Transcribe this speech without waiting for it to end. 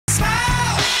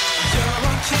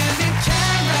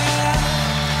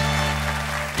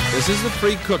This is the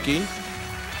free cookie.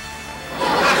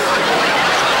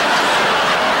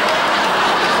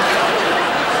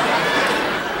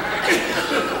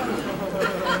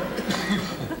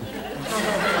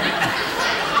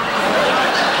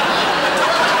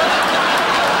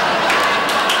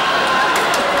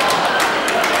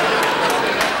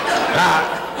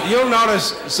 You'll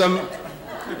notice some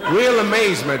real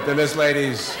amazement in this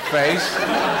lady's face.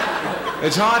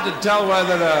 It's hard to tell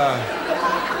whether to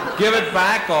give it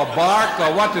back or bark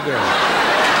or what to do.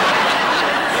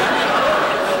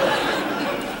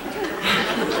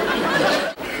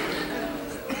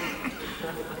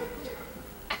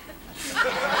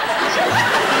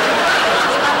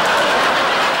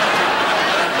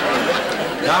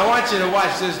 Now I want you to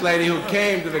watch this lady who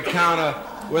came to the counter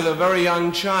with a very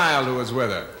young child who was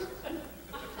with her.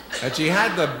 And she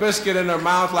had the biscuit in her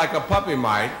mouth like a puppy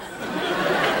might.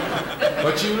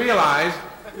 But she realized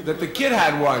that the kid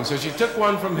had one, so she took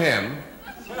one from him.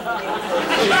 She kept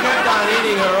on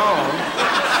eating her own.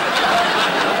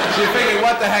 She figured,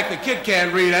 what the heck, the kid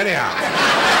can't read anyhow.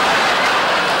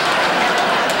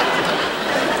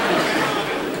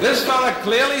 This fella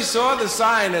clearly saw the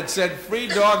sign that said free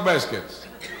dog biscuits.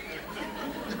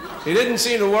 He didn't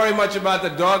seem to worry much about the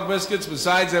dog biscuits,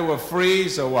 besides they were free,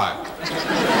 so what?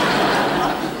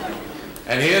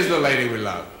 And here's the lady we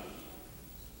love.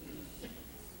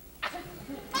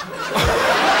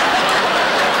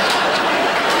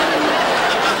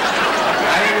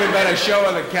 I think we better show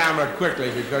her the camera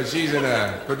quickly because she's in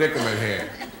a predicament here.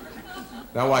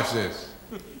 Now watch this.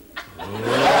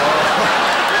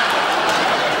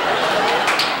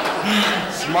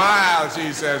 Smile,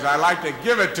 she says. I like to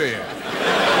give it to you.